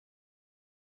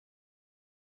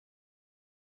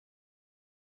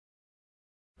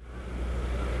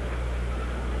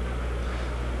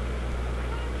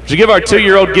To give our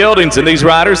 2-year-old geldings and these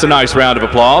riders a nice round of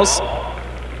applause.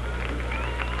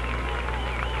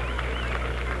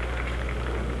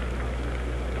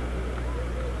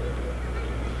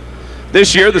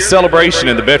 This year, the celebration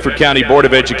and the Bedford County Board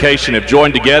of Education have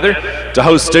joined together to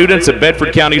host students at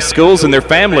Bedford County schools and their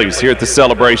families here at the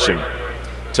celebration.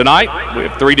 Tonight, we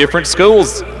have 3 different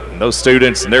schools, and those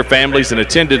students and their families in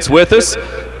attendance with us.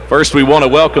 First, we want to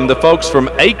welcome the folks from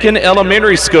Aiken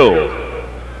Elementary School.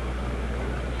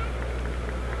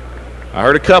 I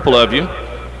heard a couple of you.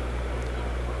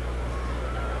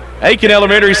 Aiken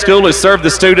Elementary School has served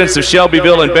the students of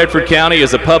Shelbyville and Bedford County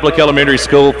as a public elementary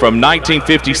school from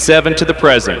 1957 to the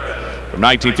present. From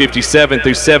 1957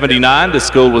 through 79, the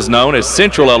school was known as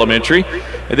Central Elementary,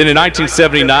 and then in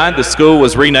 1979, the school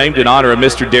was renamed in honor of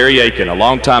Mr. Derry Aiken, a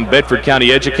longtime Bedford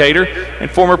County educator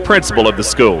and former principal of the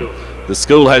school. The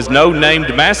school has no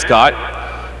named mascot,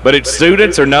 but its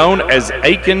students are known as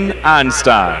Aiken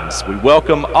Einsteins. We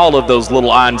welcome all of those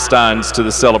little Einsteins to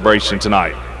the celebration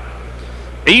tonight.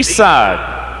 East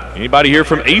Side. Anybody here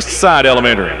from East Side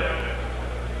Elementary?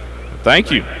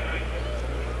 Thank you.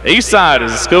 East Side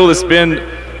is a school that's been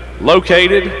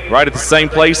located right at the same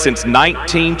place since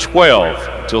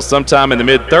 1912. Until sometime in the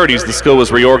mid-30s, the school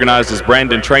was reorganized as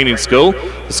Brandon Training School.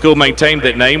 The school maintained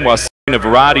that name while serving a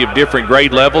variety of different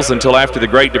grade levels until after the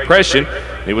Great Depression.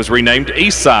 It was renamed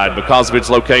East Side because of its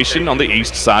location on the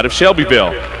east side of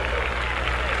Shelbyville.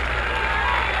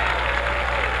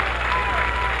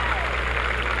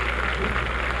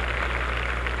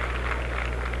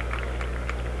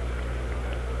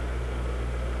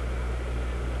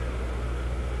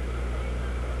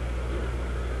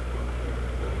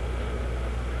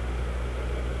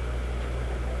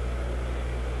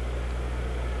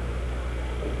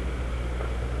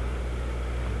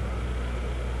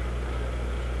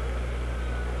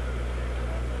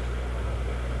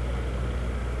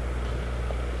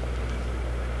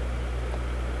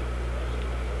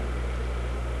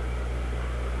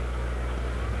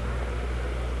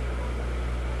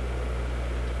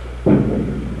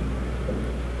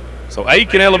 So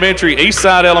Aiken Elementary, East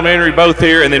Side Elementary, both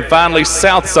here, and then finally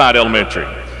South Side Elementary.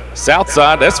 South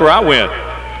Side, that's where I went.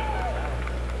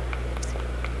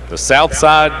 The South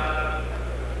Side,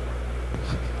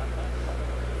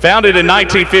 founded in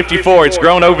 1954, it's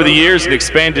grown over the years and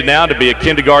expanded now to be a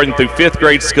kindergarten through 5th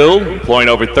grade school, employing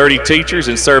over 30 teachers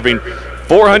and serving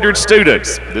 400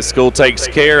 students. This school takes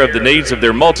care of the needs of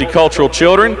their multicultural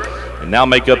children and now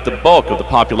make up the bulk of the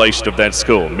population of that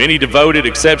school. Many devoted,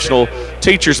 exceptional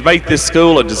teachers make this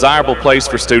school a desirable place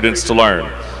for students to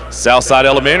learn. Southside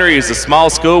Elementary is a small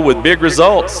school with big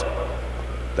results.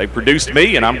 They produced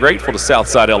me, and I'm grateful to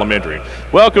Southside Elementary.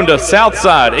 Welcome to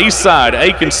Southside, Eastside,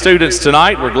 Aiken students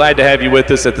tonight. We're glad to have you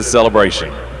with us at the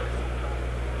celebration.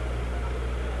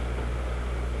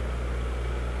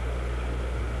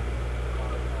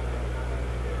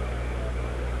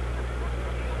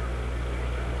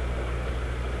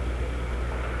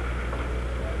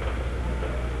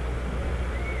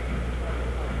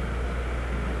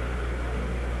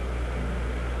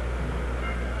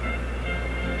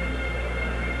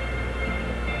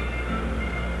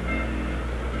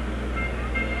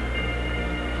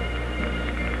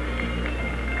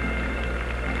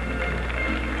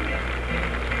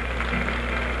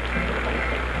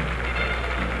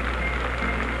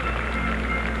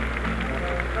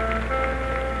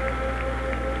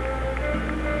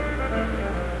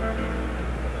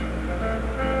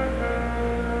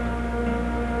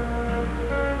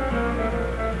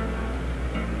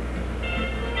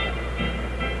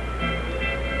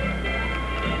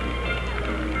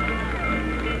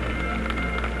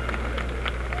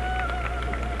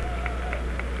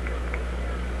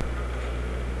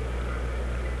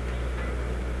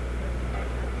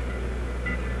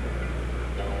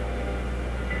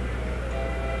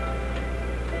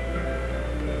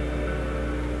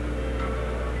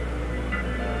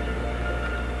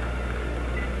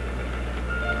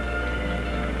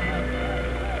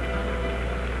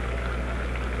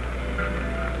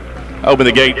 Open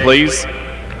the gate, please.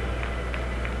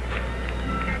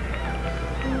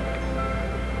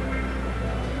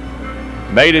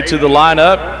 Made it to the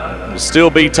lineup. Will still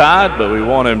be tied, but we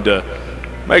want him to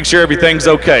make sure everything's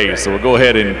okay. So we'll go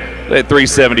ahead and let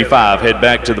 375 head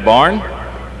back to the barn.